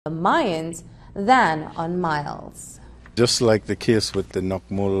the Mayans than on Myles. Just like the case with the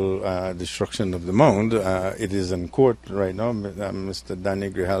Knockmull destruction of the mound, it is in court right now. Mr. Danny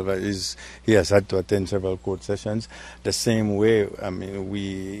Grijalva he has had to attend several court sessions. The same way, I mean,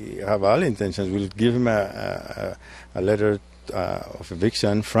 we have all intentions. We'll give him a letter of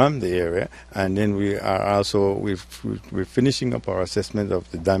eviction from the area, and then we are also we're finishing up our assessment of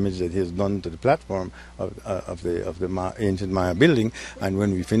the damage that he has done to the platform of the ancient Maya building. And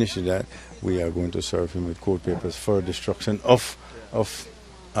when we finish that, we are going to serve him with court papers for destruction of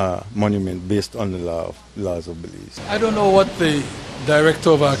monument based on the laws of Belize. I don't know what the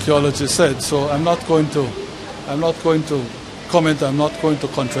director of archaeology said, so I'm not going to comment. I'm not going to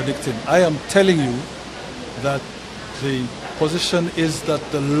contradict him. I am telling you that the position is that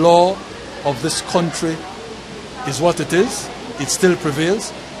the law of this country is what it is. It still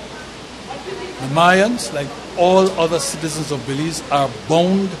prevails. The Mayans, like all other citizens of Belize, are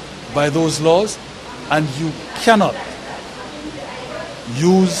bound by those laws, and you cannot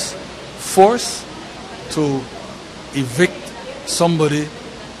use force to evict somebody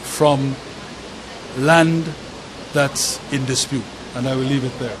from land that's in dispute. And I will leave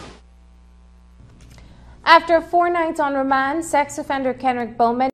it there. After 4 nights on remand, sex offender Kenrick Bowman